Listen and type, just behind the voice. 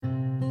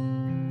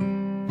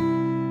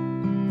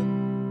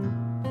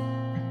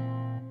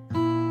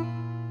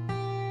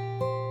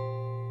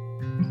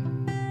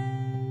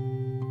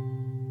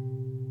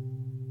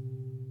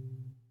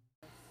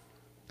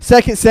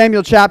2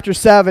 Samuel chapter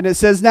 7, it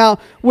says, "Now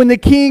when the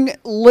king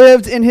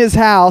lived in his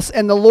house,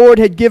 and the Lord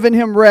had given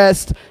him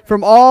rest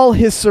from all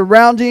his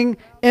surrounding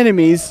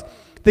enemies,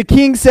 the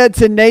king said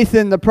to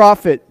Nathan the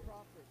prophet,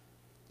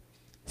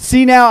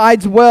 'See now, I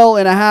dwell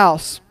in a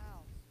house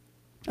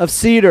of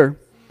cedar,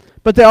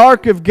 but the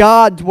ark of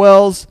God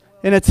dwells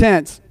in a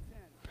tent.'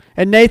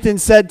 And Nathan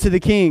said to the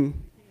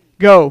king,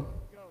 'Go,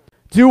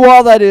 do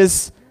all that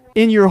is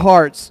in your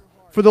hearts,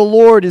 for the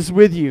Lord is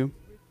with you.'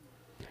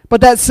 But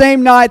that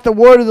same night the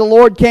word of the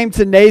Lord came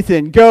to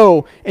Nathan,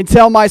 'Go and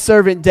tell my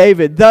servant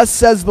David, thus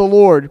says the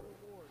Lord,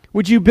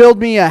 would you build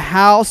me a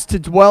house to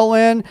dwell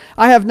in?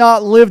 I have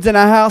not lived in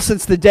a house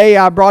since the day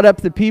I brought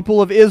up the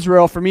people of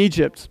Israel from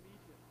Egypt,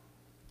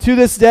 to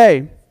this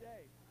day.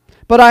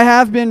 But I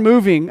have been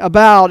moving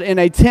about in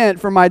a tent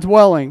for my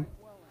dwelling.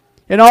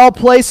 In all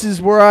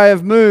places where I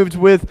have moved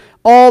with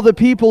all the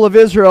people of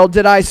Israel,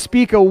 did I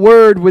speak a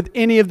word with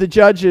any of the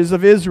judges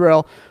of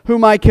Israel,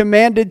 whom I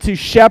commanded to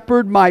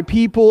shepherd my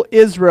people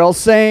Israel,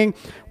 saying,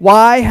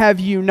 why have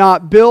you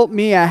not built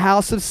me a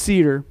house of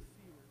cedar?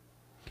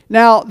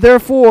 Now,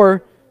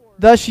 therefore,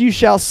 thus you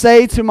shall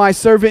say to my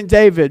servant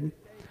David,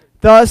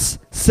 thus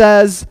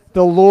says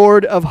the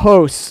Lord of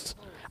hosts,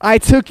 I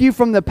took you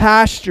from the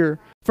pasture,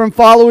 from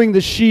following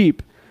the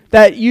sheep,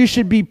 that you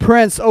should be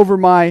prince over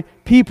my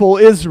people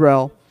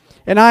Israel.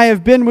 And I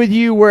have been with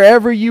you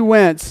wherever you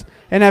went,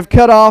 and have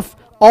cut off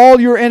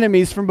all your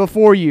enemies from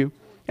before you.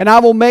 And I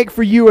will make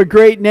for you a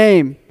great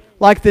name,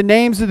 like the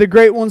names of the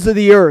great ones of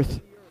the earth.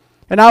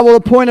 And I will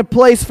appoint a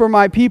place for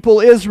my people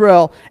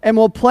Israel, and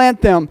will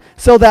plant them,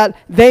 so that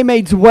they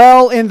may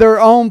dwell in their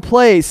own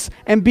place,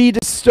 and be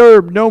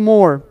disturbed no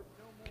more.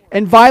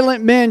 And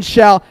violent men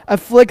shall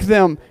afflict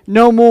them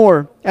no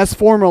more, as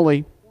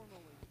formerly,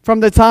 from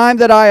the time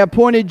that I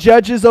appointed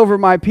judges over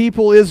my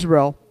people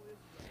Israel.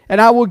 And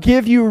I will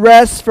give you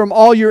rest from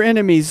all your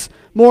enemies.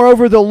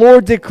 Moreover, the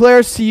Lord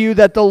declares to you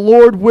that the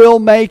Lord will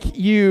make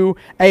you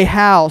a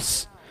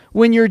house.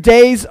 When your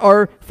days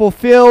are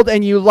fulfilled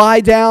and you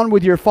lie down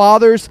with your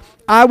fathers,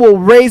 I will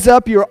raise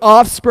up your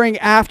offspring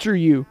after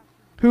you,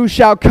 who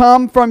shall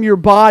come from your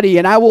body,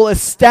 and I will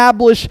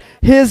establish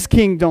his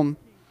kingdom.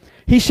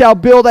 He shall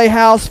build a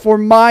house for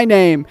my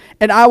name,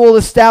 and I will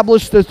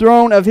establish the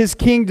throne of his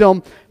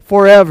kingdom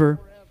forever.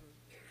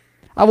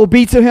 I will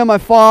be to him a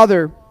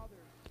father,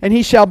 and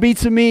he shall be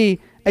to me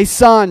a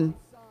son.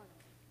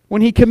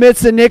 When he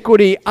commits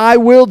iniquity, I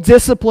will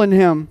discipline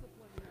him,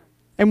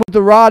 and with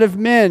the rod of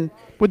men,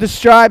 with the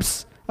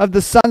stripes of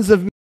the sons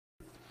of men.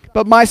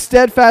 But my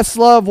steadfast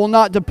love will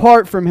not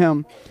depart from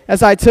him,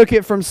 as I took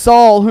it from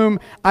Saul, whom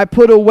I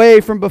put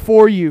away from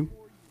before you.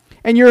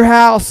 And your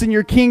house and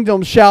your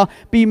kingdom shall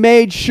be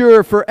made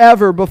sure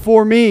forever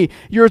before me.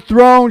 Your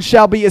throne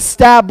shall be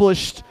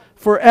established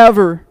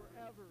forever.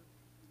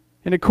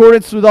 In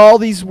accordance with all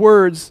these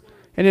words,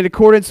 and in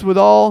accordance with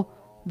all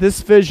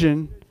this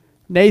vision,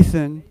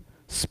 Nathan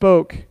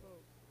spoke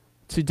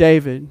to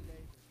David.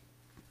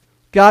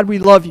 God, we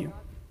love you.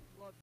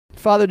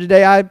 Father,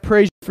 today I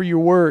praise you for your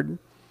word.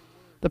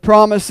 The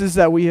promises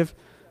that we have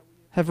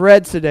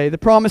read today, the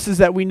promises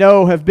that we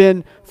know have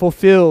been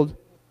fulfilled.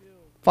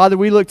 Father,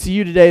 we look to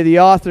you today, the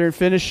author and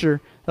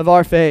finisher of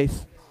our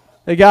faith.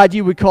 That God,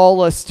 you would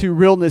call us to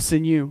realness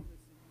in you.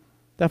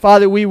 That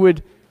Father, we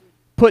would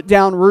put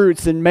down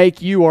roots and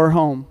make you our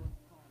home.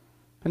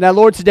 And that,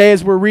 Lord, today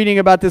as we're reading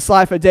about this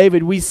life of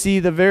David, we see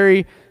the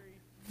very,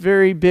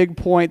 very big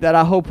point that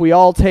I hope we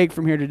all take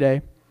from here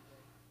today.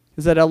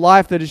 Is that a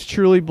life that is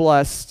truly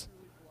blessed,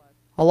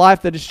 a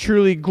life that is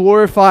truly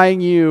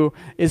glorifying you,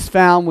 is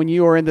found when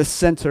you are in the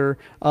center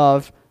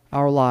of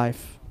our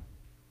life.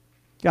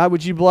 God,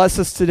 would you bless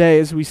us today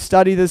as we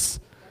study this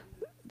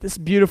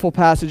beautiful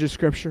passage of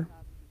Scripture.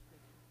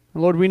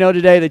 And Lord, we know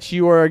today that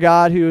you are a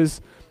God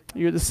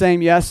you're the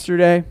same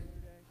yesterday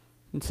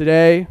and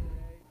today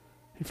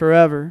and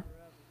forever.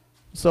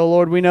 So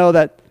Lord, we know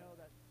that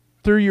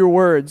through your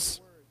words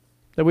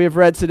that we have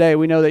read today,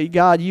 we know that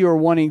God, you are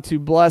wanting to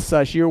bless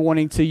us. You're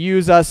wanting to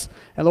use us.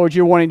 And Lord,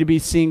 you're wanting to be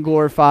seen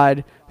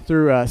glorified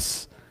through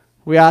us.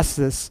 We ask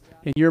this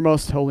in your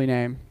most holy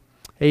name.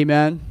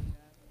 Amen.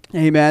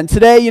 Amen.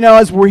 Today,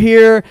 as we're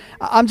here,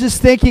 I'm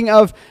just thinking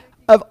of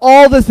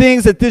all the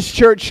things that this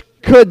church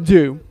could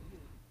do.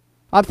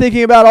 I'm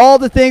thinking about all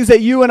the things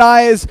that you and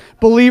I as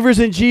believers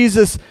in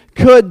Jesus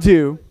could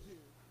do.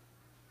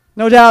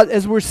 No doubt,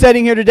 as we're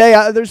sitting here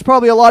today, there's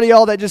probably a lot of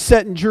y'all that just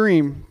sit and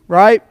dream,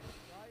 right?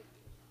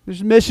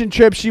 There's mission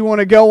trips you want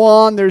to go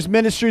on. There's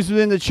ministries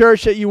within the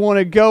church that you want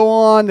to go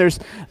on.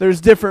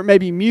 There's different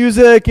maybe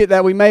music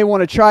that we may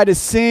want to try to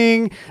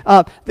sing.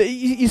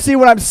 You see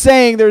what I'm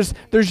saying?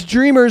 There's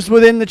dreamers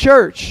within the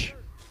church.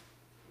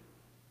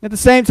 At the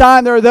same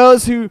time, there are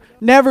those who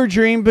never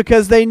dream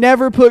because they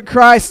never put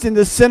Christ in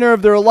the center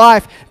of their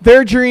life.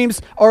 Their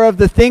dreams are of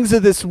the things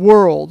of this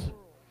world.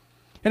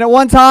 And at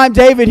one time,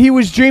 David, he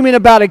was dreaming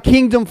about a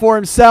kingdom for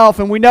himself,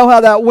 and we know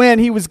how that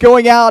went. He was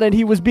going out and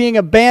he was being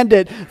a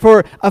bandit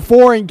for a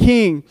foreign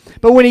king.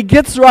 But when he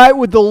gets right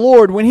with the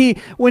Lord, when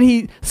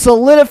he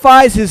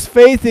solidifies his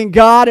faith in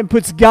God and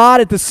puts God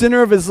at the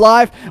center of his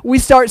life, we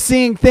start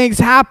seeing things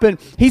happen.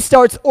 He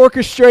starts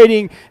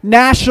orchestrating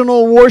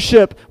national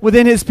worship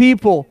within his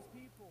people.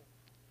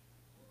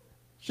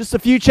 Just a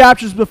few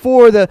chapters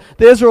before, the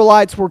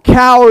Israelites were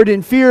cowered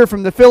in fear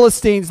from the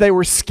Philistines. They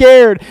were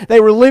scared. They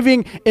were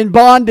living in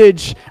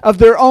bondage of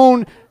their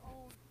own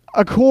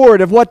accord,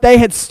 of what they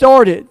had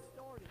started.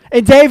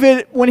 And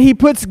David, when he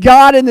puts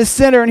God in the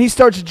center and he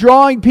starts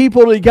drawing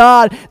people to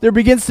God, there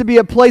begins to be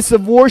a place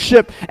of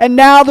worship. And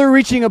now they're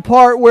reaching a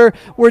part where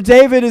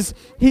David is,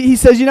 he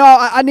says,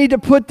 I need to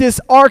put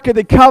this Ark of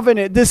the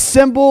Covenant, this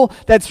symbol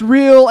that's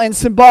real and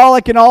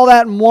symbolic and all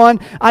that in one.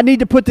 I need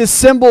to put this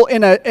symbol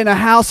in a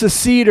house of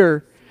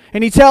cedar.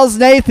 And he tells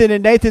Nathan,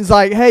 and Nathan's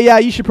like, hey, yeah,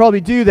 you should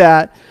probably do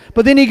that.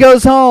 But then he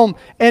goes home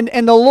and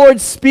the Lord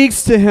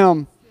speaks to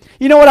him.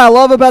 You know what I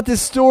love about this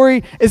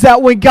story is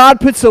that when God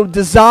puts a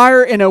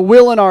desire and a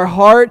will in our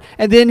heart,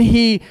 and then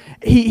he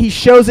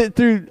shows it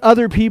through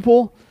other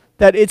people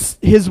that it's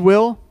his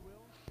will,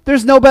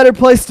 there's no better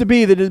place to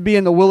be than to be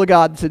in the will of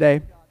God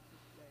today.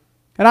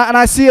 And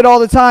I see it all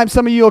the time.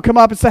 Some of you will come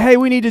up and say, hey,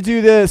 we need to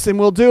do this, and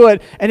we'll do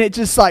it, and it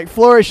just like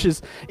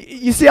flourishes.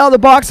 You see all the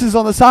boxes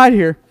on the side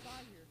here?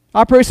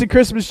 Operation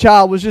Christmas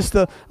Child was just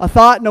a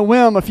thought and a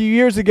whim a few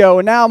years ago,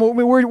 and now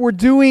we're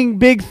doing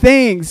big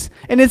things.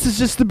 And this is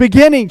just the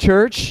beginning,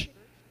 church,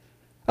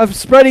 of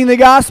spreading the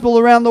gospel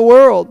around the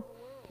world.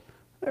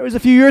 There was a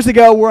few years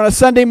ago where on a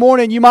Sunday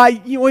morning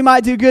we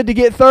might do good to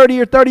get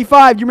 30 or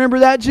 35. Do you remember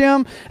that,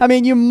 Jim? I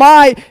mean, you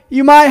might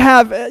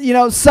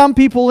have some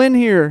people in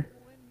here.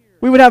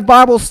 We would have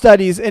Bible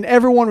studies, and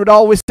everyone would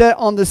always sit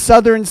on the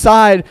southern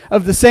side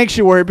of the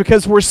sanctuary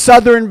because we're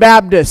Southern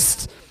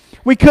Baptists.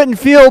 We couldn't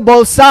fill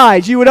both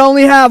sides. You would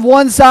only have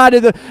one side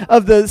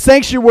of the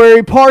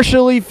sanctuary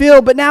partially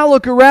filled. But now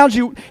look around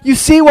you. You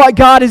see what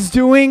God is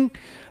doing?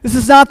 This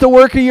is not the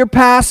work of your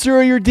pastor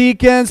or your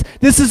deacons.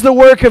 This is the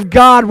work of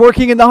God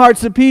working in the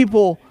hearts of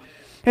people.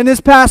 And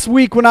this past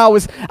week when I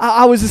was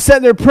just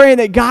sitting there praying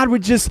that God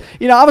would just,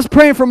 I was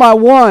praying for my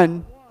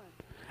one.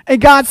 And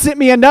God sent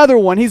me another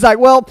one. He's like,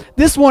 well,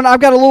 this one,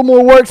 I've got a little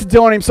more work to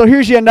do on him, so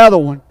here's you another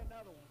one.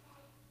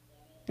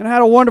 And I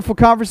had a wonderful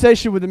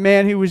conversation with a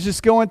man who was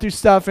just going through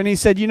stuff, and he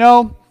said,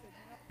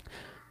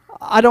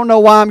 I don't know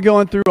why I'm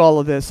going through all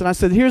of this. And I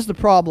said, here's the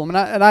problem,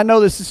 and I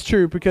know this is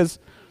true because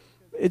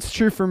it's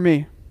true for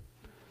me,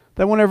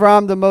 that whenever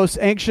I'm the most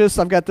anxious,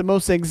 I've got the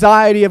most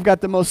anxiety, I've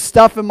got the most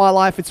stuff in my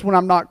life, it's when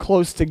I'm not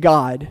close to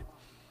God.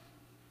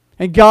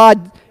 And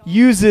God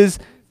uses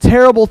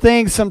terrible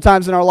things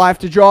sometimes in our life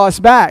to draw us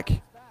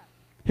back.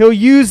 He'll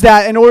use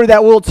that in order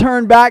that we'll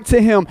turn back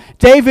to Him.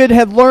 David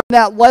had learned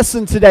that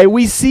lesson today.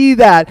 We see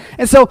that.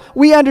 And so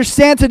we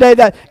understand today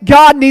that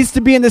God needs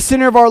to be in the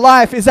center of our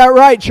life. Is that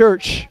right,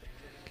 church?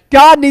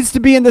 God needs to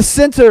be in the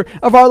center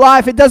of our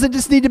life. It doesn't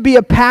just need to be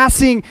a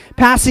passing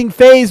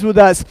phase with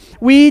us.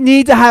 We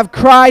need to have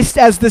Christ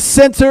as the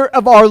center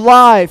of our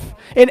life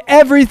in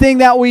everything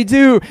that we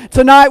do.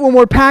 Tonight when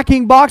we're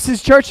packing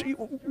boxes, church,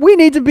 we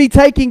need to be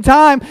taking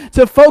time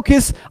to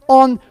focus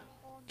on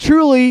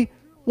truly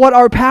what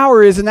our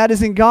power is, and that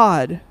is in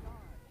God. I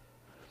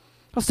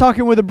was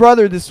talking with a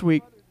brother this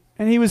week,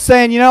 and he was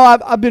saying,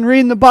 I've been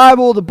reading the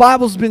Bible. The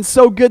Bible's been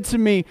so good to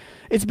me.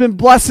 It's been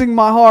blessing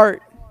my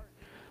heart.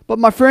 But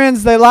my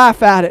friends, they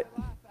laugh at it.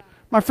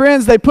 My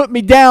friends, they put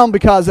me down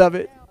because of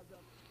it.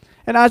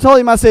 And I told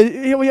him, I said,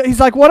 he's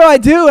like, what do I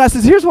do? And I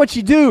said, here's what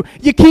you do.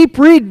 You keep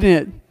reading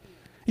it.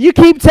 You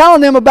keep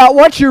telling them about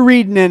what you're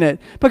reading in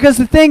it. Because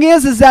the thing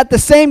is that the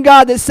same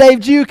God that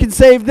saved you can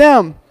save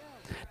them.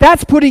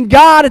 That's putting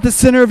God at the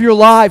center of your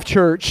life,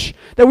 church.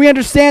 That we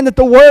understand that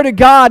the Word of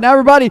God, now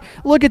everybody,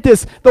 look at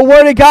this. The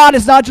Word of God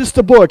is not just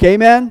a book,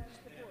 amen?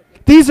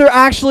 These are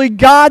actually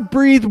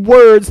God-breathed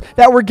words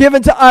that were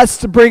given to us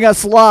to bring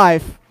us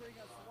life.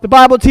 The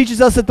Bible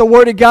teaches us that the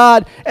Word of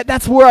God,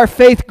 that's where our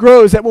faith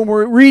grows. That when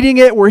we're reading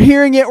it, we're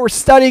hearing it, we're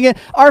studying it,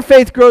 our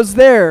faith grows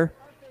there.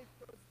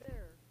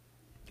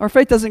 Our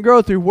faith doesn't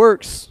grow through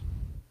works.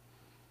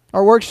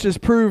 Our works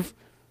just prove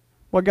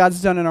what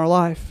God's done in our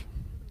life.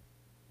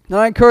 And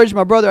I encouraged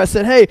my brother, I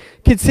said, hey,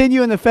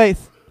 continue in the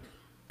faith.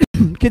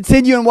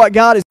 Continue in what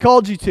God has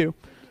called you to.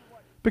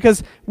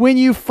 Because when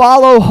you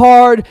follow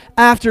hard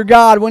after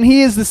God, when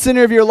He is the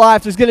center of your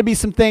life, there's going to be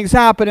some things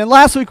happen. And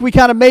last week we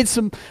kind of made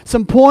some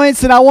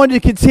points, and I wanted to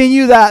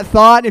continue that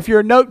thought. If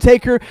you're a note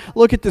taker,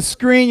 look at the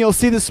screen. You'll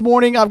see this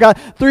morning I've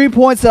got 3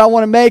 points that I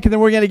want to make, and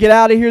then we're going to get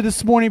out of here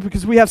this morning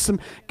because we have some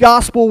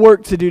gospel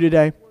work to do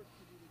today.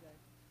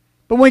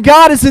 But when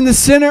God is in the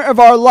center of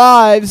our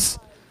lives,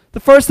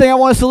 the first thing I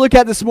want us to look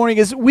at this morning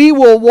is we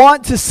will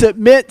want to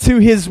submit to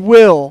His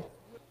will.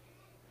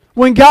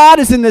 When God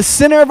is in the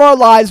center of our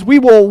lives, we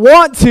will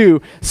want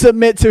to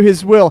submit to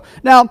His will.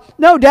 Now,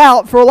 no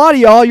doubt, for a lot of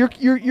y'all,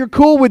 you're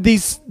cool with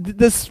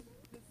this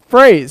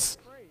phrase.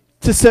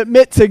 to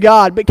submit to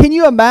God. But can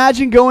you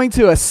imagine going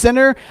to a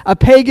sinner, a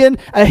pagan,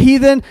 a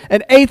heathen,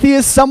 an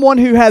atheist, someone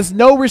who has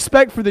no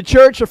respect for the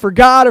church or for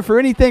God or for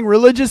anything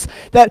religious,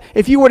 that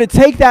if you were to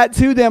take that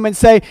to them and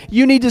say,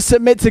 you need to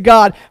submit to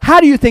God, how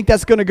do you think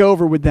that's going to go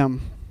over with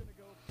them?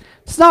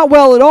 It's not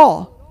well at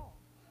all.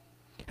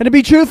 And to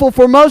be truthful,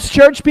 for most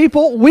church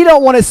people, we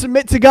don't want to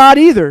submit to God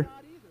either.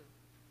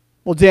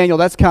 Well, Daniel,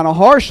 that's kind of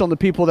harsh on the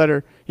people that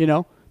are,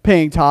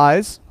 paying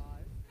tithes.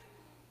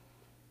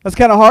 That's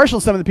kind of harsh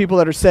on some of the people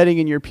that are sitting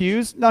in your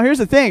pews. Now, here's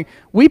the thing.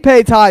 We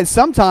pay tithes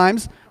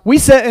sometimes. We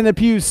sit in the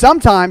pews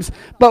sometimes.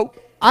 But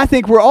I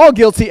think we're all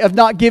guilty of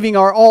not giving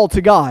our all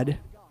to God.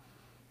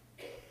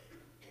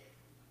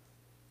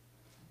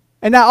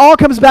 And that all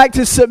comes back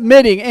to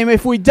submitting. And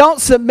if we don't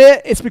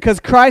submit, it's because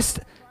Christ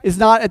is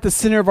not at the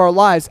center of our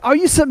lives. Are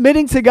you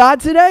submitting to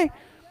God today?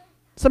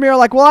 Some of you are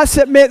like, well, I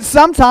submit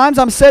sometimes.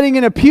 I'm sitting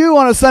in a pew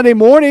on a Sunday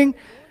morning.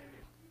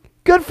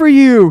 Good for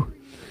you.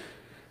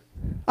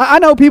 I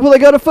know people that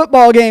go to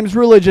football games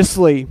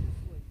religiously.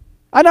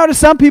 I know to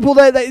some people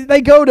that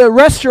they go to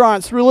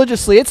restaurants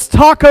religiously. It's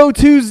Taco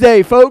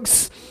Tuesday,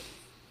 folks.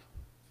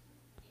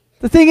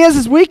 The thing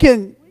is we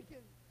can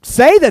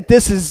say that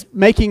this is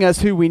making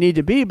us who we need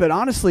to be, but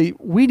honestly,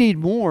 we need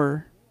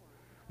more.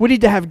 We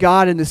need to have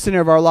God in the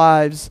center of our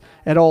lives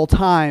at all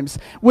times.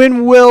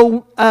 When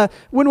will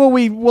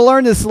we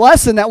learn this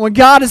lesson that when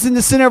God is in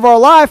the center of our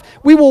life,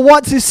 we will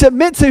want to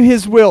submit to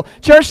His will?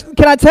 Church,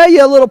 can I tell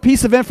you a little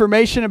piece of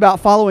information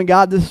about following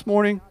God this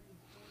morning?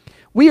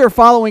 We are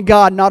following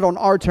God not on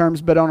our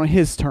terms, but on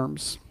His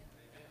terms.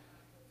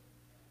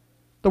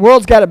 The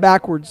world's got it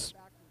backwards.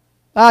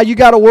 You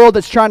got a world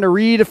that's trying to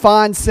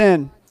redefine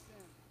sin.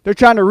 They're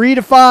trying to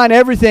redefine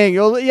everything.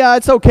 Yeah,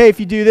 it's okay if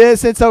you do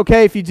this. It's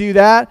okay if you do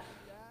that.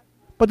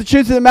 But the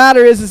truth of the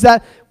matter is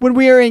that when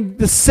we are in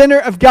the center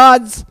of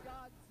God's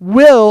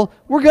will,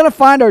 we're going to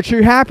find our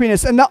true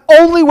happiness. And the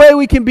only way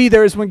we can be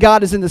there is when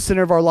God is in the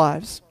center of our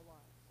lives.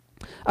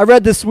 I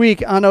read this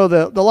week, I know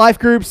the life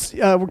groups,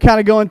 we're kind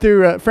of going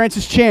through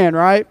Francis Chan,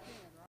 right?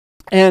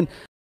 And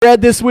I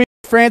read this week,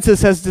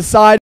 Francis has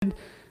decided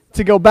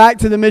to go back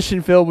to the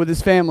mission field with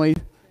his family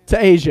to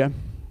Asia.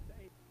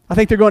 I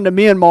think they're going to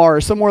Myanmar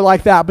or somewhere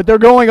like that, but they're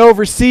going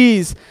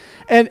overseas.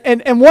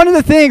 And one of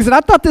the things, and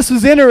I thought this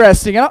was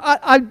interesting, and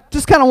I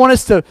just kind of want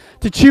us to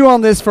chew on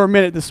this for a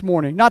minute this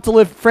morning, not to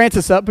lift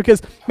Francis up,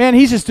 because, man,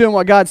 he's just doing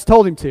what God's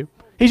told him to.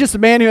 He's just a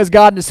man who has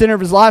God in the center of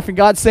his life, and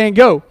God's saying,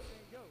 go.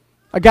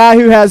 A guy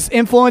who has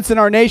influence in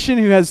our nation,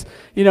 who has,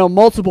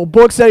 multiple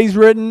books that he's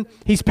written.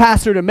 He's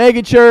pastored a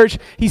mega church.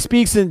 He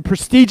speaks in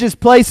prestigious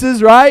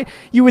places, right?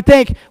 You would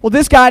think, well,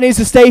 this guy needs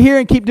to stay here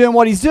and keep doing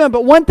what he's doing.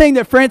 But one thing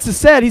that Francis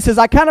said, he says,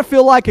 I kind of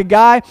feel like a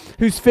guy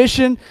who's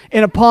fishing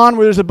in a pond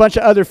where there's a bunch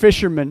of other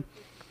fishermen.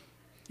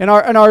 And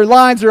our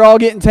lines are all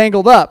getting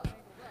tangled up.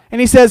 And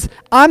he says,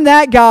 I'm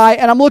that guy,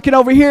 and I'm looking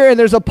over here, and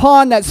there's a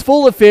pond that's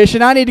full of fish,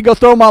 and I need to go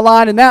throw my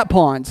line in that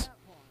pond.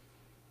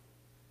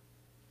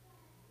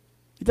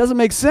 It doesn't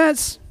make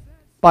sense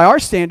by our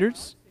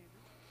standards.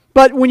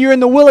 But when you're in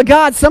the will of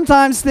God,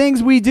 sometimes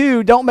things we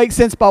do don't make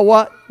sense by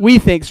what we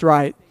think's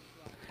right.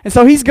 And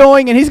so he's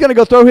going and he's going to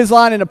go throw his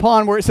line in a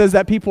pond where it says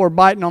that people are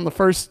biting on the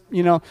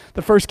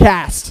first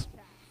cast.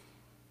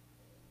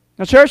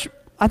 Now, church,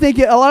 I think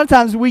a lot of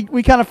times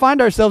we kind of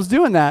find ourselves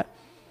doing that.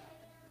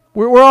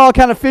 We're all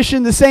kind of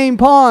fishing the same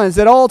ponds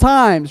at all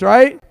times,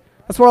 right?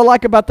 That's what I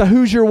like about the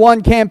Hoosier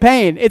One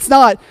campaign. It's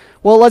not,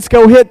 well, let's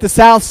go hit the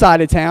south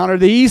side of town or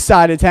the east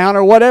side of town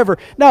or whatever.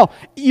 No,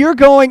 you're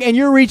going and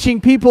you're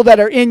reaching people that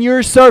are in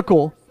your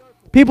circle,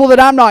 people that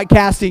I'm not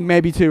casting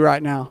maybe to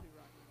right now.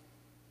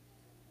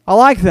 I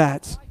like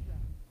that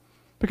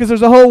because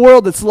there's a whole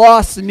world that's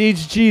lost and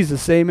needs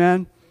Jesus,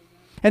 amen?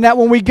 And that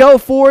when we go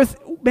forth,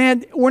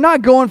 man, we're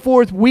not going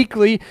forth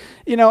weakly,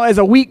 as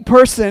a weak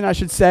person, I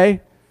should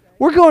say.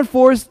 We're going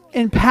forth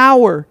in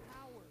power.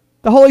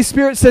 The Holy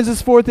Spirit sends us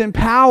forth in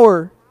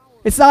power.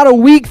 It's not a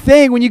weak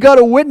thing when you go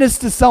to witness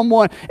to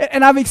someone.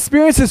 And I've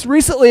experienced this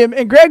recently.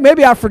 And Greg,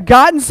 maybe I've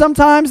forgotten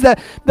sometimes that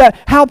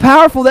how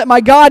powerful that my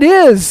God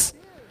is.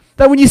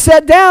 That when you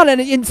sit down,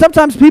 and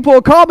sometimes people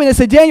will call me and they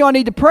say, Daniel, I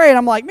need to pray. And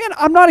I'm like, man,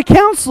 I'm not a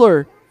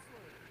counselor.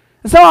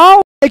 And so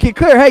I'll make it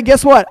clear, hey,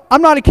 guess what?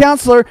 I'm not a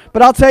counselor,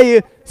 but I'll tell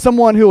you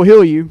someone who will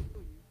heal you.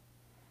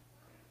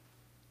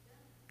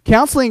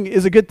 Counseling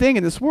is a good thing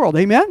in this world,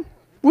 amen?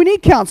 We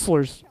need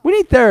counselors. We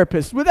need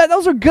therapists.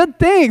 Those are good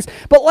things.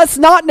 But let's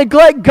not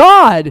neglect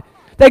God.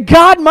 That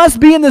God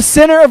must be in the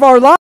center of our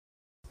lives.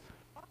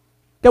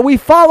 That we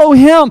follow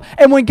Him.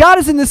 And when God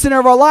is in the center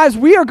of our lives,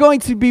 we are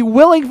going to be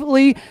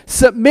willingly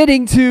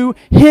submitting to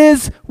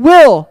His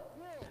will.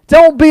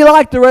 Don't be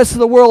like the rest of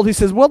the world who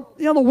says, well,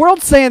 the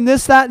world's saying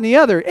this, that, and the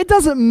other. It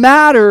doesn't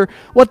matter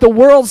what the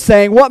world's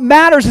saying. What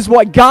matters is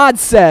what God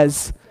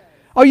says.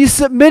 Are you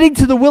submitting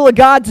to the will of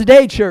God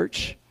today,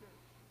 church?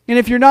 And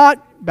if you're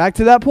not, back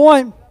to that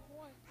point,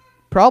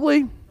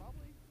 probably, and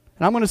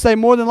I'm going to say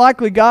more than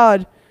likely,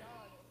 God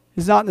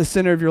is not in the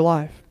center of your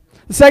life.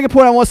 The second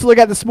point I want us to look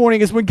at this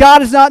morning is when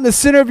God is not in the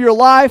center of your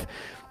life,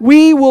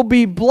 we will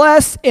be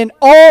blessed in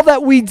all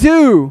that we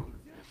do.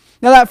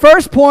 Now that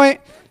first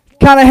point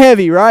kind of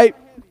heavy, right?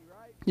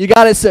 You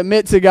got to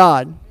submit to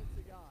God.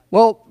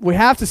 Well, we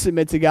have to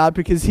submit to God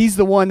because He's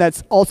the one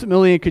that's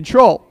ultimately in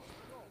control.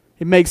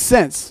 It makes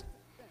sense.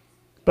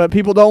 But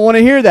people don't want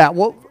to hear that.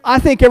 Well, I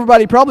think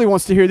everybody probably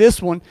wants to hear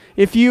this one.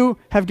 If you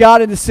have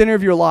God in the center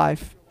of your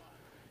life,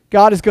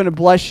 God is going to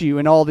bless you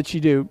in all that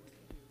you do.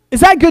 Is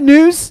that good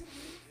news?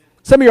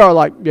 Some of you are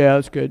like, yeah,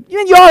 that's good. You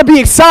ought to be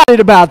excited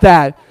about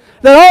that.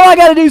 That all I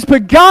got to do is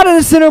put God in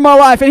the center of my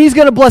life and He's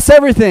going to bless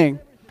everything.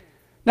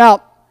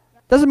 Now,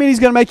 doesn't mean He's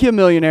going to make you a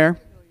millionaire.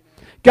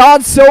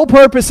 God's sole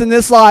purpose in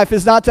this life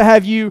is not to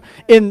have you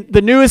in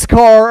the newest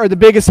car or the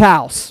biggest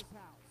house.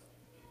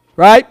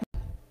 Right?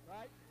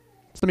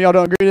 Some of y'all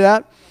don't agree to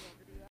that.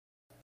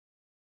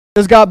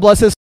 Does God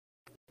bless us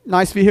with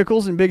nice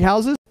vehicles and big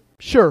houses?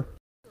 Sure.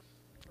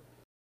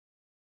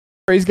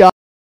 Praise God.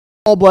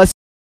 All blessings.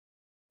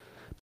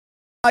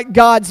 Like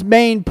God's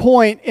main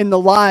point in the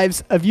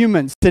lives of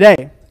humans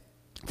today.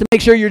 To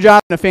make sure you're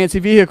driving a fancy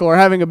vehicle or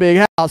having a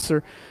big house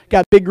or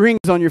got big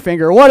rings on your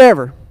finger or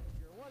whatever.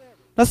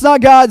 That's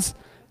not God's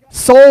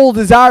sole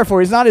desire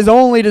for you. It's not His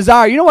only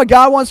desire. You know what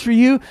God wants for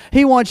you?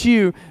 He wants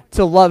you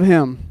to love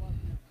Him.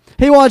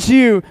 He wants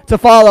you to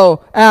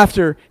follow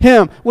after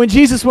Him. When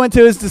Jesus went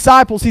to His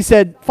disciples, He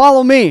said,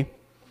 follow me.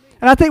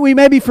 And I think we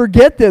maybe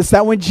forget this,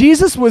 that when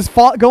Jesus was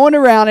going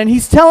around and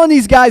He's telling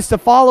these guys to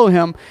follow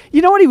Him,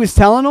 you know what He was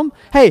telling them?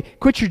 Hey,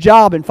 quit your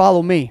job and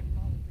follow me.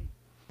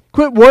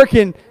 Quit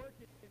working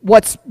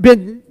what's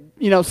been,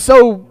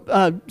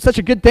 such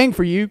a good thing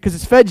for you because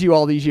it's fed you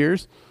all these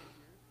years.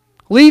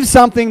 Leave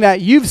something that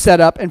you've set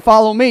up and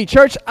follow me.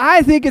 Church,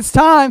 I think it's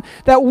time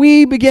that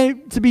we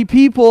begin to be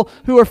people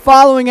who are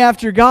following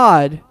after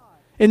God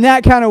in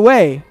that kind of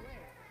way.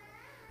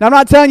 Now, I'm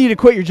not telling you to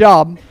quit your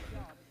job.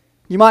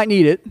 You might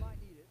need it.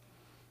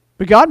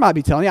 But God might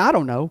be telling you, I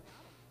don't know.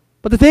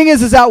 But the thing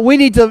is that we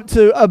need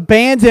to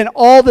abandon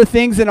all the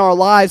things in our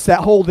lives that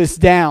hold us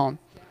down.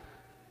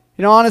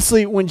 You know,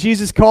 honestly, when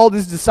Jesus called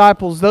His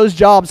disciples, those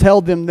jobs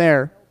held them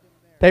there.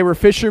 They were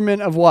fishermen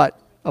of what?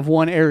 Of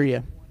one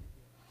area.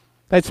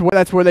 That's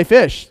where they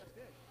fished.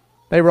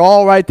 They were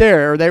all right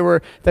there. Or they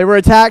were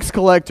a tax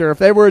collector. If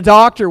they were a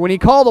doctor, when He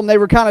called them, they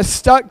were kind of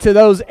stuck to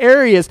those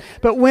areas.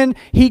 But when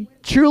He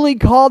truly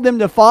called them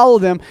to follow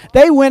them,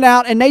 they went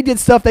out and they did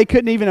stuff they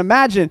couldn't even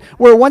imagine.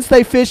 Where once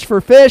they fished for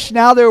fish,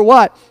 now they're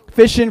what?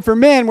 Fishing for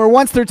men. Where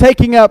once they're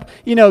taking up,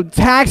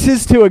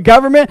 taxes to a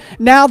government,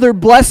 now they're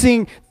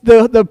blessing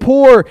the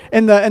poor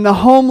and the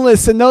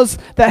homeless and those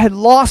that had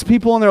lost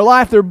people in their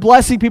life. They're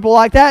blessing people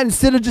like that.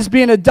 Instead of just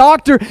being a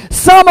doctor,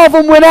 some of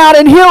them went out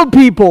and healed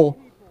people.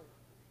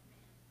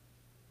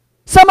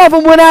 Some of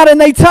them went out and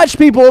they touched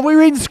people. We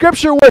read in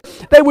Scripture where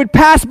they would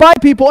pass by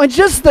people and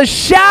just the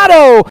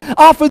shadow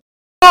off of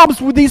the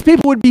jobs, these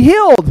people would be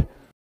healed.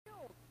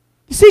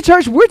 You see,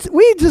 church,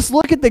 we just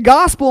look at the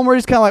gospel and we're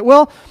just kind of like,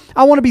 well,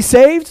 I want to be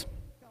saved,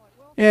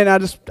 and I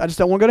just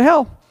don't want to go to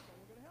hell.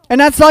 And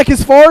that's like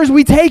as far as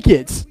we take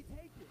it.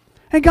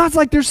 And God's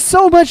like, there's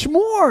so much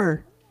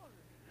more.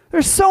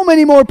 There's so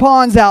many more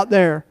pawns out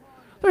there.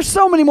 There's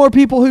so many more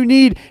people who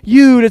need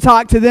you to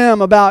talk to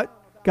them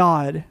about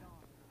God.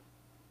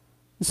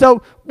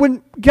 So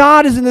when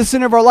God is in the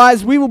center of our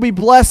lives, we will be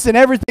blessed in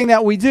everything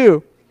that we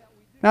do.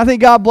 And I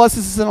think God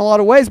blesses us in a lot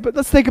of ways, but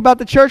let's think about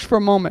the church for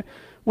a moment.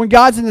 When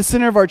God's in the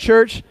center of our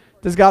church,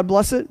 does God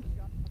bless it?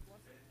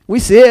 We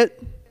see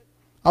it.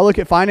 I look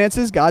at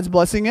finances, God's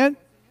blessing it.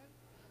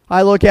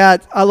 I look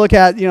at,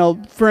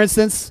 for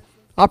instance,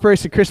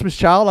 Operation Christmas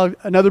Child,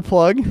 another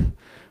plug.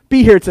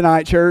 Be here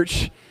tonight,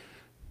 church.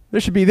 There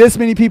should be this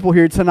many people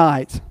here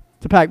tonight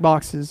to pack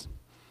boxes.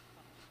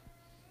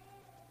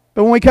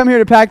 But when we come here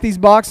to pack these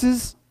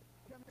boxes,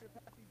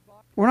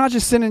 we're not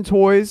just sending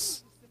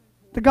toys.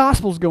 The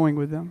gospel's going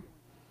with them.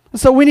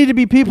 So we need to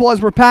be people,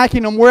 as we're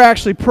packing them, we're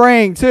actually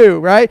praying too,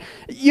 right?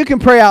 You can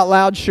pray out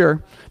loud,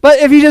 sure. But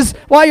if you just,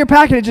 while you're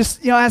packing it,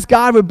 just, ask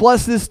God would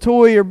bless this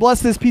toy or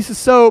bless this piece of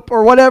soap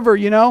or whatever,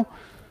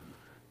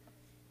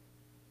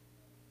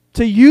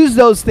 To use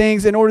those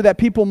things in order that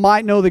people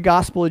might know the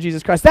gospel of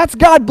Jesus Christ. That's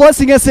God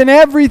blessing us in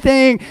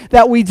everything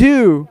that we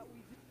do.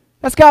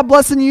 That's God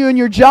blessing you in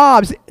your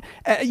jobs.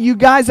 You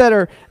guys that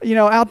are,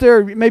 out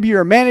there, maybe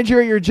you're a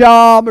manager at your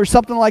job or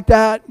something like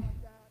that.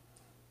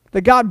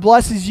 That God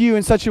blesses you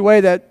in such a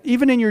way that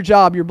even in your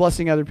job, you're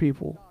blessing other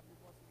people.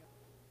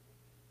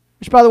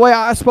 Which, by the way,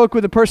 I spoke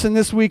with a person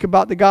this week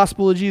about the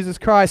gospel of Jesus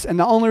Christ, and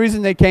the only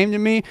reason they came to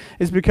me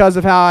is because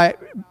of how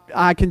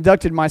I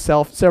conducted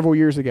myself several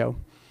years ago.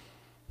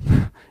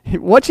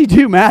 What you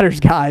do matters,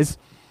 guys.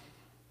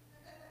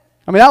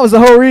 I mean, that was the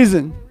whole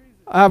reason.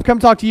 I've come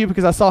talk to you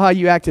because I saw how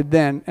you acted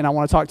then, and I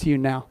want to talk to you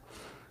now.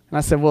 And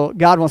I said, well,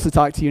 God wants to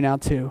talk to you now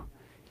too.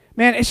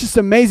 Man, it's just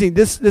amazing.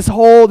 This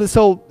whole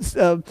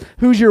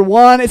who's your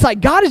one? It's like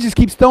God just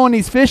keeps throwing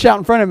these fish out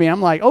in front of me.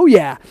 I'm like, oh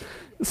yeah,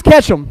 let's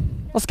catch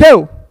them. Let's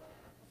go.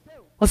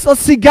 Let's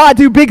see God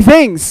do big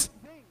things.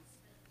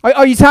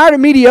 Are you tired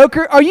of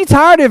mediocre? Are you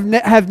tired of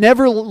have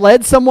never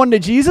led someone to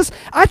Jesus?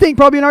 I think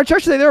probably in our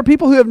church today there are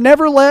people who have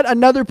never led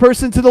another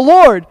person to the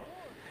Lord.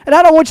 And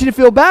I don't want you to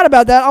feel bad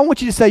about that. I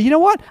want you to say, you know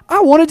what?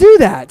 I want to do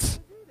that.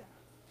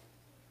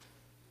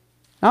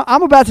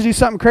 I'm about to do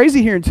something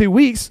crazy here in 2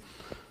 weeks.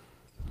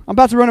 I'm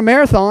about to run a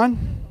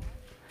marathon.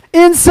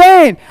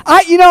 Insane.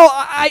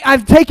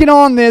 I've taken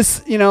on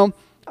this,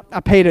 I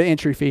paid an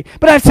entry fee,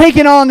 but I've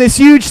taken on this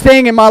huge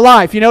thing in my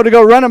life, to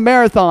go run a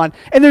marathon.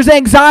 And there's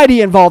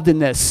anxiety involved in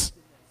this.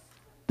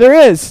 There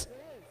is.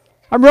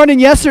 I'm running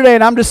yesterday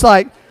and I'm just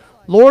like,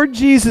 Lord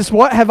Jesus,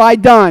 what have I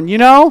done?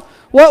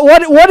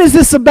 What is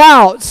this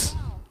about?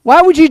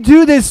 Why would you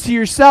do this to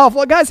yourself?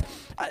 Well, guys,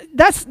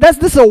 this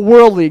is a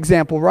worldly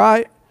example,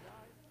 right?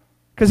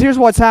 Because here's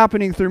what's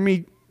happening through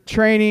me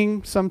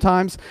training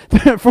sometimes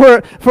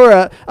for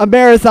a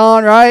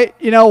marathon, right?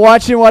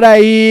 Watching what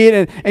I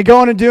eat and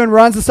going and doing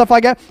runs and stuff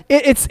like that.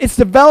 It's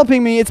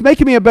developing me. It's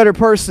making me a better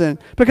person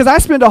because I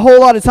spend a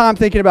whole lot of time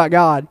thinking about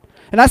God.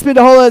 And I spend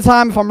a whole lot of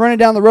time if I'm running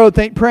down the road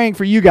praying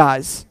for you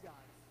guys.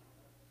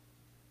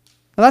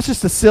 Now, that's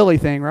just a silly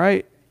thing,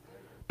 right?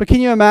 But can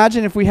you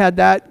imagine if we had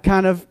that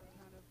kind of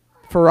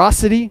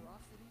ferocity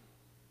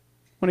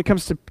when it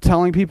comes to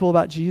telling people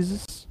about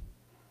Jesus?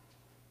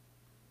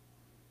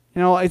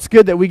 It's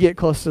good that we get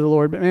close to the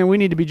Lord, but man, we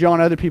need to be drawing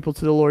other people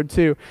to the Lord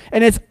too.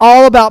 And it's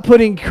all about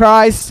putting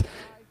Christ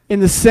in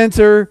the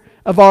center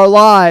of our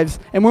lives.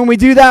 And when we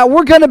do that,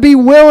 we're going to be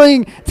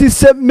willing to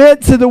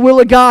submit to the will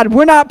of God.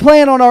 We're not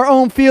playing on our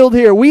own field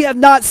here. We have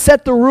not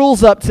set the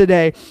rules up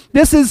today.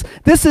 This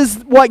is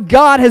what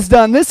God has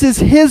done. This is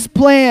His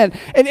plan.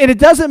 And it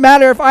doesn't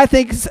matter if I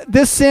think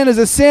this sin is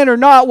a sin or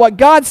not. What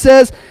God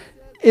says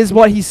is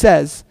what He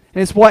says.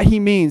 And it's what He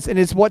means. And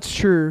it's what's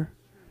true.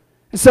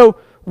 And so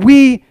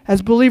we,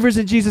 as believers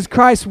in Jesus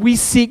Christ, we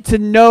seek to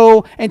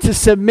know and to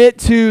submit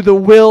to the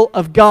will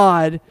of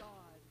God.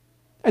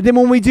 And then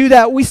when we do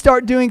that, we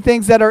start doing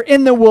things that are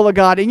in the will of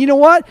God. And you know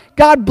what?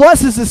 God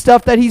blesses the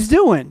stuff that He's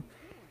doing.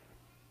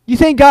 You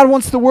think God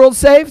wants the world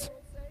saved?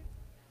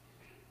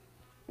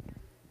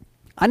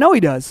 I know He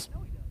does.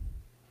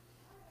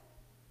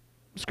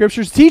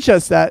 Scriptures teach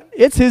us that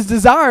it's His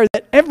desire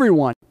that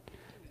everyone,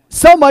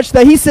 so much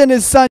that He sent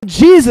His Son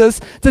Jesus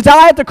to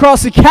die at the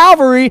cross of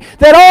Calvary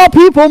that all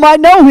people might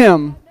know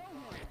Him.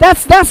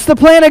 That's the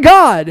plan of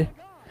God.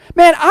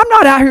 Man, I'm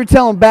not out here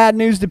telling bad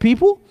news to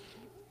people.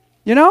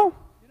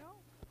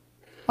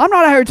 I'm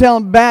not out here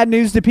telling bad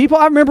news to people.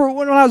 I remember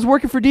when I was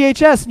working for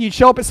DHS and you'd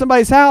show up at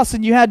somebody's house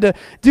and you had to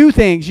do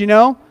things,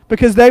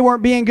 because they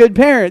weren't being good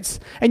parents.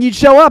 And you'd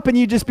show up and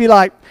you'd just be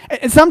like,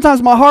 and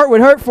sometimes my heart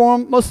would hurt for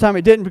them. Most of the time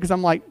it didn't because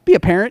I'm like, be a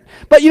parent.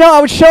 But,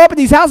 I would show up at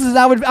these houses and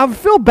I would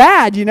feel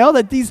bad,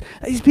 that these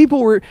people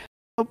were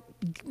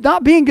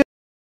not being good.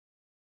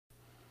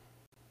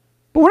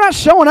 But we're not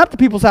showing up to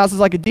people's houses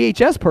like a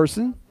DHS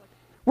person.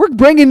 We're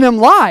bringing them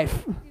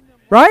life,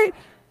 right?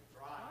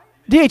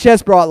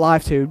 DHS brought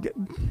life too.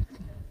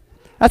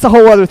 That's a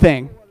whole other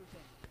thing.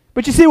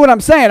 But you see what I'm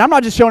saying? I'm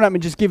not just showing up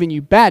and just giving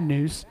you bad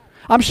news.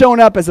 I'm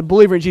showing up as a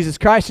believer in Jesus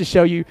Christ to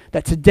show you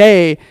that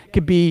today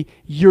could be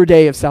your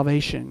day of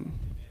salvation.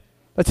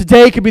 That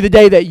today could be the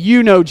day that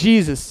you know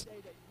Jesus.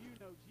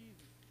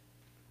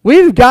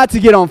 We've got to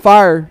get on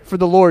fire for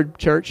the Lord,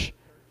 church.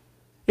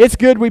 It's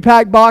good we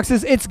pack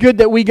boxes. It's good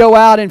that we go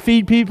out and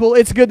feed people.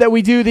 It's good that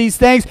we do these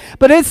things.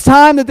 But it's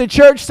time that the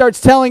church starts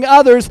telling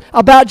others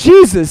about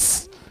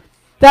Jesus.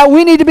 That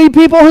we need to be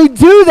people who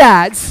do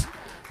that.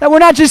 That we're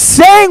not just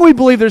saying we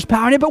believe there's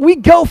power in it, but we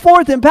go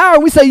forth in power.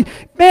 We say,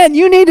 man,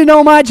 you need to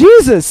know my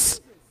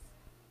Jesus.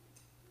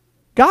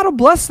 God will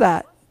bless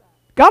that.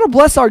 God will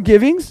bless our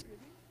givings.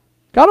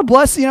 God will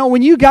bless,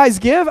 when you guys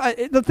give.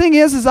 The thing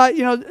is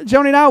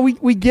Joni and I,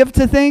 we give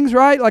to things,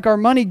 right? Like our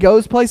money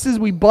goes places.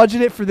 We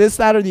budget it for this,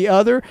 that, or the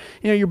other.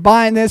 You're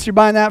buying this, you're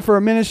buying that for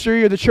a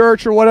ministry or the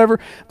church or whatever.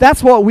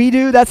 That's what we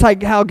do. That's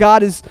like how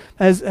God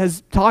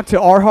has talked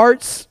to our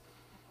hearts.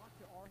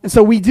 And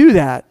so we do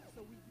that.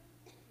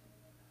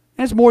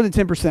 And it's more than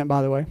 10%,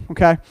 by the way,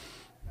 okay?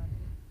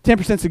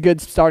 10% is a good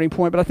starting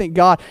point, but I think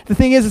God, the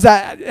thing is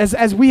that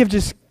as we have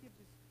just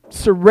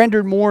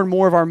surrendered more and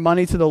more of our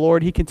money to the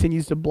Lord, He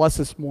continues to bless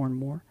us more and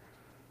more.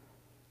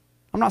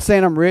 I'm not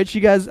saying I'm rich.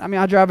 You guys,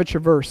 I drive a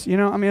Traverse,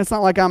 it's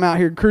not like I'm out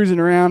here cruising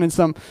around in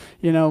some,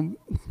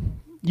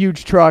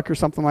 huge truck or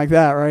something like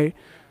that, right?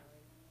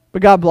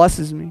 But God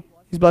blesses me.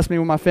 He's blessed me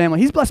with my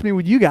family. He's blessed me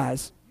with you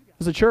guys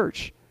as a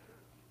church.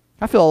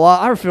 I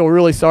feel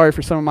really sorry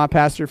for some of my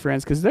pastor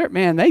friends because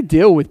they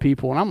deal with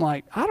people. And I'm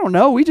like, I don't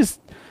know. We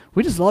just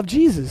love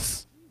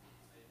Jesus.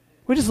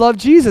 We just love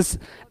Jesus.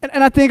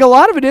 And I think a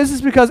lot of it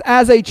is because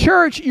as a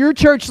church, your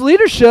church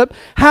leadership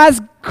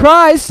has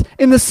Christ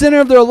in the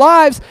center of their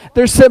lives.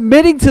 They're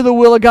submitting to the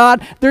will of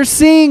God. They're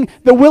seeing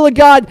the will of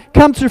God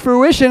come to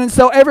fruition. And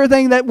so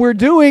everything that we're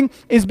doing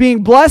is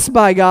being blessed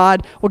by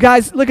God. Well,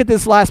 guys, look at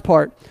this last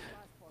part.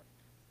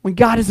 When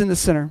God is in the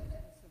center,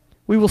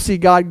 we will see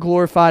God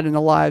glorified in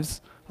the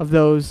lives of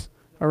those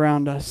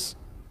around us.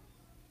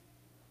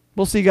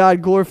 We'll see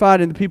God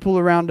glorified in the people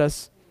around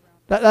us.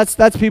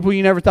 That's people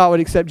you never thought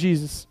would accept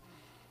Jesus.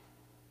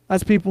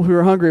 That's people who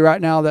are hungry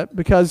right now that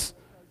because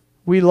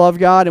we love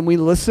God and we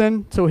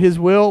listen to His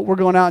will, we're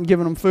going out and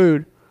giving them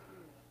food.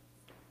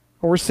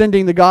 Or we're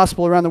sending the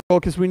gospel around the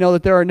world because we know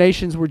that there are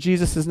nations where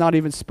Jesus is not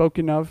even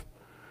spoken of.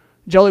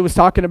 Jolie was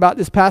talking about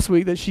this past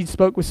week that she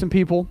spoke with some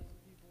people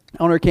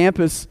on her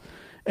campus,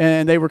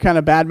 and they were kind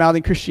of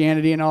bad-mouthing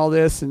Christianity and all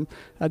this. And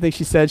I think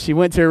she said she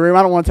went to her room.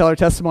 I don't want to tell her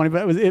testimony,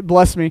 but it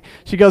blessed me.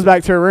 She goes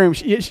back to her room.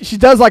 She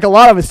does like a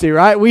lot of us do,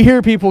 right? We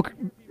hear people,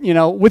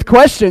 with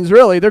questions,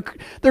 really.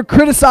 They're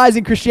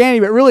criticizing Christianity,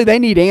 but really they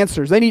need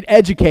answers. They need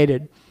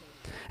educated.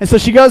 And so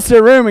she goes to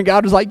her room, and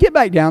God was like, get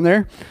back down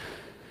there.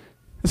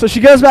 And so she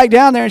goes back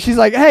down there, and she's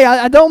like, hey,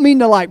 I don't mean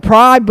to like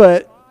pry,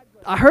 but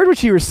I heard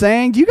what you were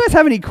saying. Do you guys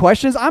have any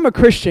questions? I'm a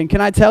Christian.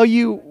 Can I tell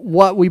you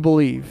what we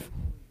believe?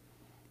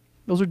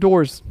 Those are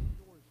doors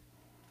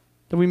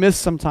that we miss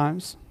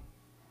sometimes.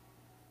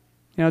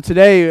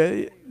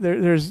 Today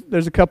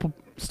there's a couple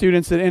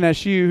students at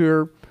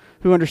NSU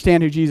who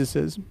understand who Jesus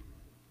is.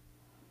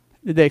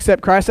 Did they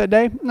accept Christ that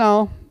day?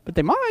 No, but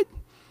they might.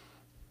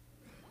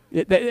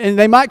 And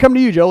they might come to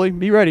you, Jolie.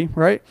 Be ready,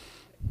 right?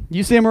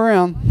 You see them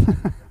around.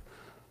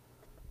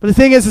 But the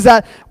thing is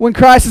that when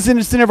Christ is in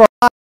the center of our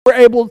life, we're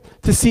able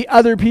to see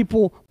other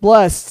people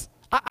blessed.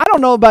 I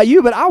don't know about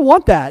you, but I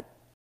want that.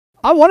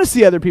 I want to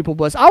see other people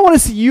blessed. I want to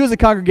see you as a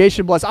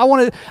congregation blessed. I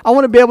want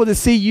to be able to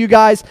see you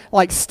guys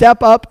like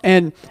step up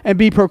and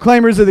be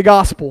proclaimers of the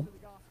gospel.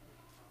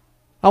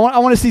 I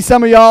want to see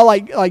some of y'all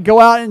like go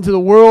out into the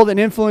world and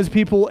influence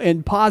people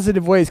in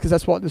positive ways, because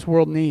that's what this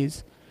world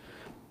needs.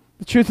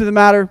 The truth of the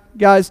matter,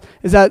 guys,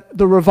 is that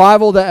the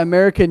revival that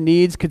America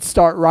needs could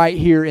start right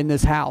here in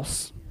this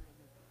house.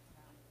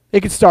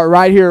 It could start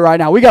right here, right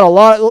now. We got a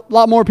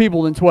lot more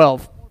people than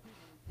 12.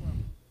 We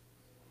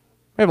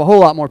have a whole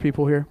lot more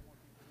people here.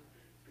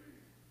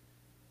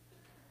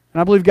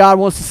 And I believe God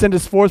wants to send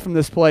us forth from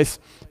this place.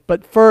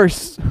 But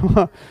first,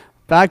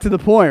 back to the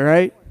point,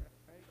 right?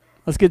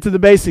 Let's get to the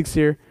basics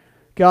here.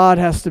 God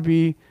has to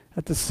be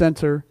at the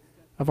center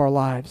of our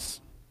lives.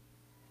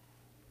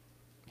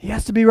 He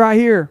has to be right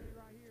here.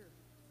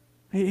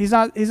 He's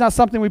not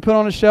something we put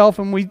on a shelf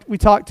and we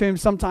talk to him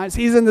sometimes.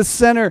 He's in the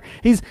center.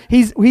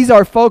 He's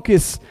our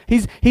focus.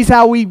 He's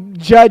how we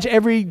judge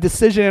every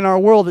decision in our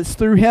world. It's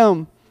through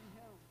him.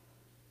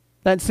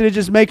 That instead of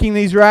just making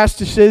these rash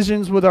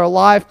decisions with our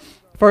life,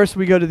 first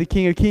we go to the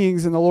King of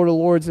Kings and the Lord of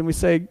Lords and we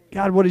say,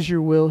 God, what is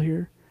your will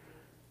here?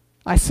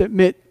 I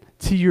submit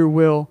to your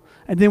will.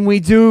 And then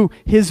we do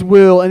his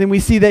will, and then we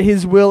see that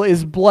his will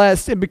is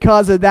blessed, and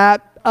because of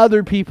that,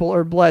 other people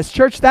are blessed.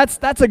 Church, that's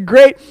a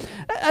great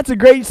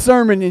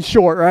sermon in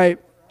short, right?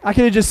 I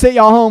could have just sent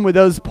y'all home with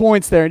those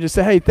points there and just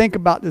say, hey, think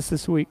about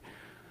this week.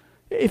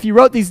 If you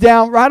wrote these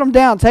down, write them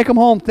down, take them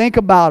home, think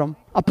about them,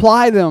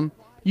 apply them,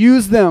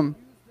 use them.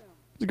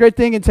 It's a great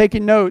thing in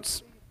taking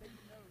notes.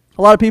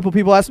 A lot of people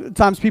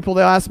they'll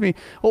ask me,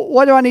 well,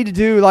 what do I need to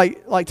do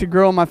like to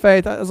grow in my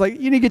faith? I was like,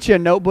 you need to get you a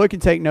notebook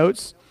and take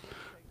notes.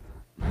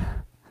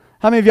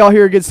 How many of y'all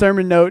hear a good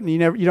sermon note and you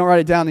don't write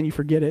it down and you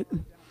forget it?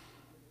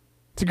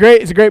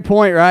 It's a great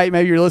point, right?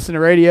 Maybe you're listening to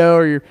radio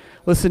or you're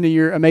listening to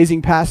your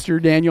amazing pastor,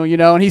 Daniel,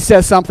 and he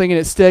says something and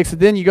it sticks.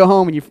 And then you go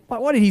home and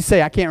what did he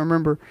say? I can't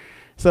remember.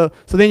 So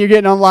then you're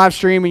getting on live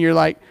stream and you're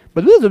like,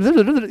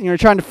 you're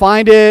trying to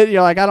find it.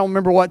 You're like, I don't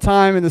remember what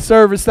time in the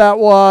service that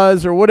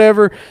was or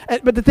whatever.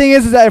 But the thing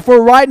is that if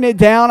we're writing it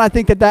down, I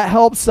think that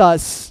helps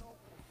us.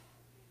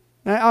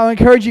 And I'll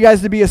encourage you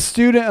guys to be a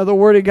student of the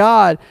Word of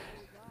God.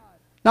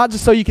 Not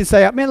just so you can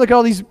say, man, look at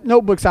all these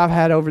notebooks I've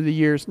had over the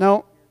years.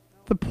 No,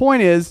 the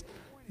point is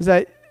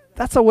that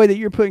that's a way that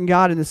you're putting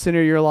God in the center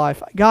of your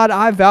life. God,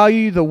 I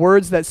value the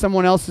words that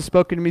someone else has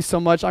spoken to me so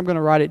much, I'm going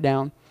to write it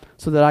down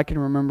so that I can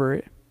remember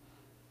it.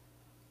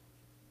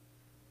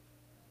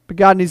 But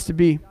God needs to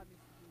be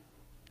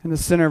in the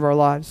center of our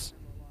lives.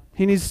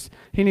 He needs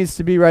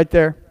to be right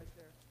there.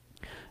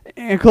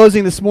 In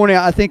closing this morning,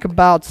 I think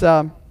about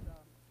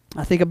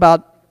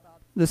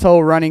this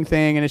whole running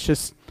thing, and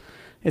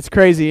it's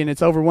crazy and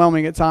it's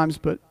overwhelming at times,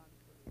 but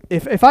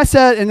if I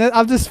said, and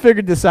I've just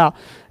figured this out,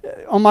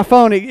 on my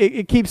phone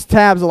it keeps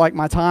tabs of like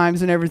my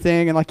times and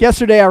everything, and like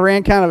yesterday I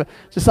ran kind of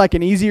just like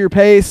an easier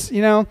pace,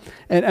 and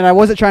I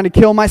wasn't trying to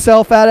kill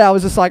myself at it. I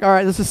was just like, all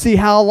right, let's just see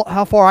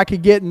how far I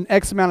could get in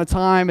X amount of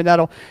time,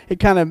 and it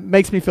kind of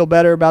makes me feel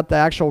better about the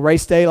actual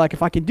race day. Like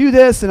if I can do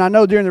this, and I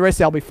know during the race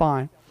day I'll be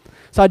fine.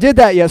 So I did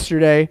that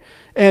yesterday,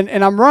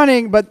 and I'm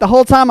running, but the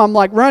whole time I'm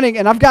like running,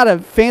 and I've got a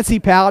fancy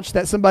pouch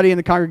that somebody in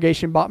the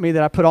congregation bought me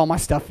that I put all my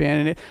stuff in,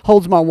 and it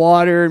holds my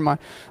water and my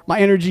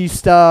energy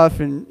stuff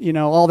and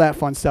all that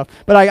fun stuff.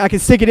 But I can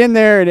stick it in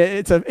there, and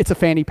it's a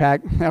fanny pack,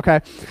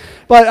 okay?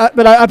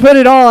 But I put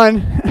it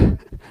on,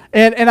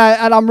 and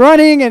I'm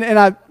running,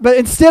 but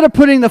instead of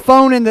putting the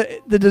phone in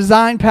the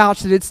design pouch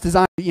that it's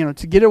designed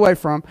to get away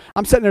from,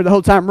 I'm sitting there the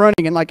whole time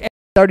running, and like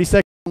 30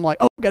 seconds. I'm like,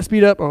 oh, I got to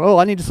speed up, or oh,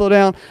 I need to slow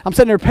down. I'm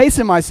sitting there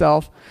pacing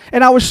myself,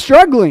 and I was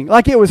struggling,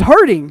 like it was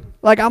hurting.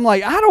 Like I'm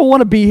like, I don't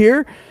want to be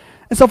here.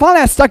 And so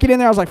finally I stuck it in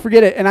there. I was like,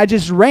 forget it, and I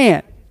just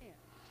ran.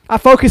 I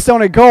focused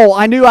on a goal.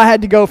 I knew I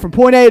had to go from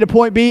point A to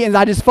point B, and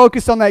I just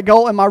focused on that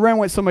goal, and my run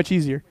went so much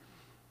easier.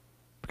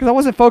 Because I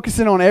wasn't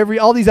focusing on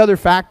all these other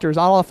factors.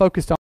 All I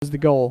focused on was the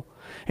goal.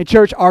 In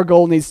church, our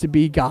goal needs to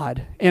be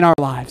God in our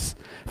lives.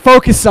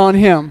 Focus on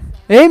him.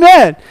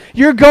 Amen.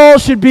 Your goal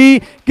should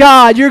be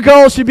God. Your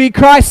goal should be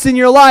Christ in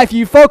your life.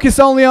 You focus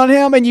only on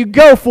Him and you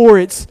go for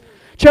it.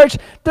 Church,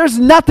 there's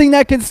nothing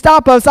that can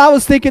stop us. I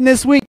was thinking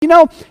this week, you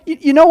know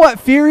what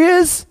fear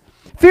is?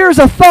 Fear is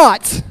a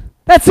thought.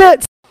 That's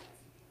it.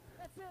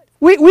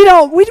 We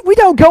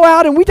don't go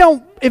out and we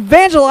don't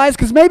evangelize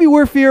because maybe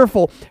we're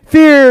fearful.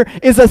 Fear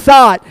is a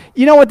thought.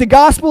 You know what the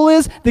gospel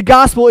is? The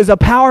gospel is a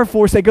power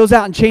force that goes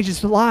out and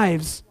changes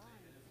lives.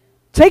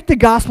 Take the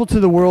gospel to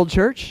the world,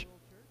 church.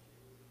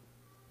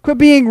 Quit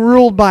being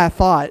ruled by a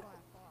thought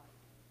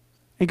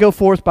and go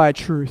forth by a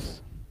truth.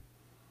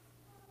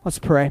 Let's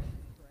pray.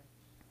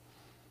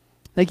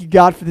 Thank you,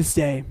 God, for this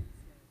day.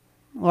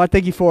 Lord, I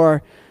thank you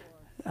for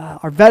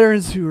our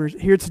veterans who are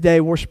here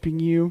today worshiping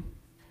you.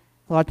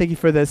 Lord, I thank you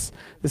for this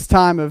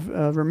time of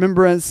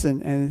remembrance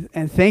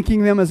and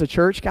thanking them as a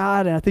church,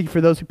 God, and I thank you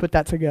for those who put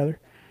that together.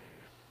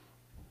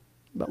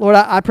 But Lord,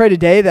 I pray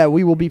today that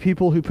we will be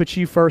people who put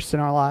you first in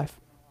our life,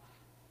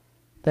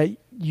 that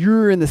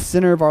you're in the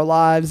center of our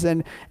lives,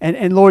 and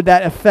Lord,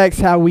 that affects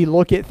how we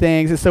look at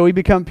things, and so we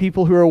become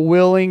people who are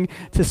willing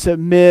to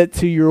submit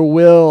to your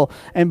will,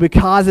 and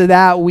because of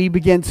that, we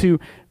begin to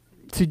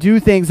do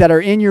things that are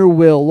in your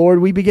will. Lord,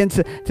 we begin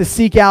to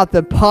seek out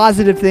the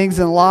positive things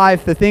in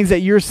life, the things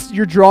that you're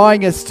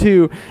drawing us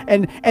to.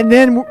 And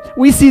then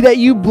we see that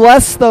you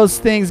bless those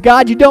things.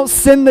 God, you don't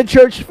send the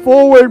church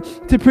forward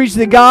to preach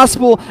the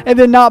gospel and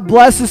then not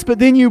bless us, but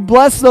then you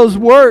bless those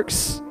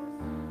works.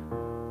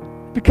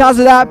 Because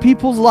of that,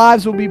 people's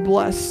lives will be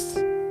blessed.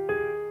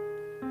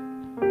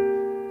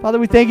 Father,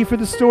 we thank you for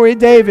the story of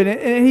David.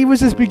 And he was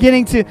just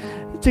beginning to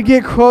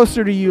get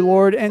closer to you,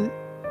 Lord. And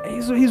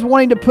he's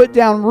wanting to put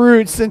down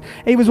roots, and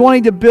he was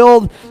wanting to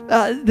build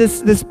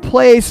this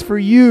place for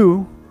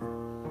you.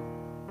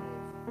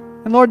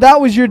 And Lord,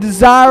 that was your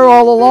desire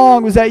all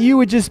along, was that you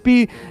would just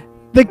be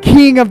the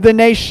king of the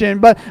nation.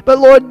 But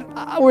Lord,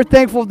 we're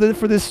thankful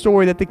for this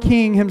story, that the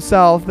king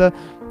himself,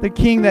 the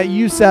king that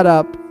you set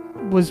up,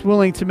 was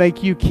willing to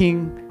make you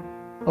king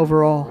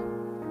over all.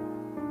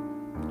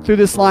 Through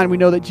this line, we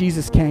know that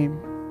Jesus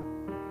came.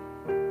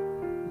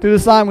 Through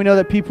this line, we know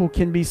that people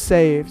can be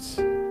saved.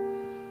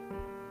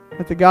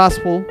 That the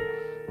gospel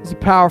is a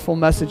powerful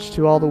message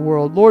to all the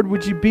world. Lord,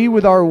 would you be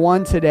with our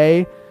one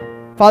today?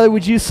 Father,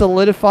 would you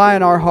solidify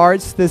in our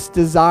hearts this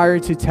desire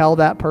to tell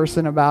that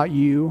person about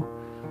you?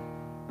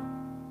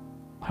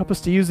 Help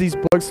us to use these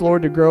books,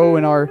 Lord, to grow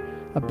in our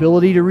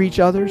ability to reach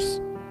others.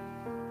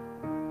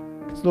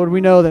 Because, Lord,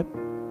 we know that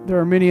there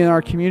are many in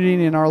our community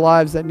and in our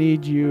lives that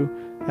need you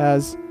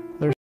as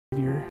their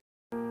Savior.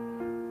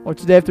 Lord,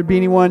 today, if there be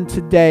anyone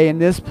today in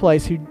this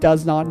place who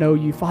does not know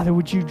you, Father,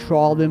 would you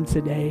draw them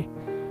today?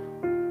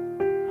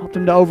 Help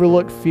them to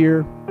overlook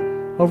fear,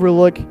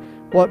 overlook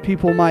what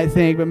people might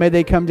think, but may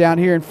they come down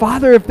here. And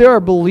Father, if there are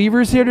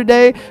believers here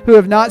today who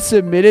have not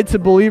submitted to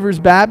believers'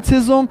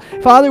 baptism,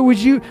 Father, would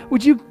you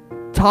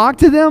talk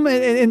to them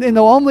in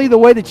only the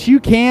way that you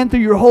can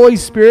through your Holy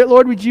Spirit,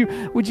 Lord? Would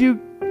you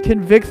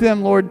convict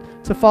them, Lord,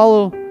 to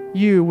follow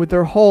you with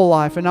their whole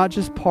life and not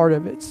just part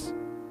of it,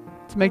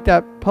 to make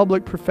that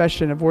public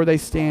profession of where they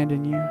stand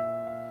in you.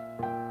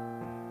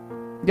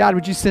 God,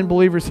 would you send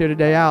believers here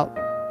today out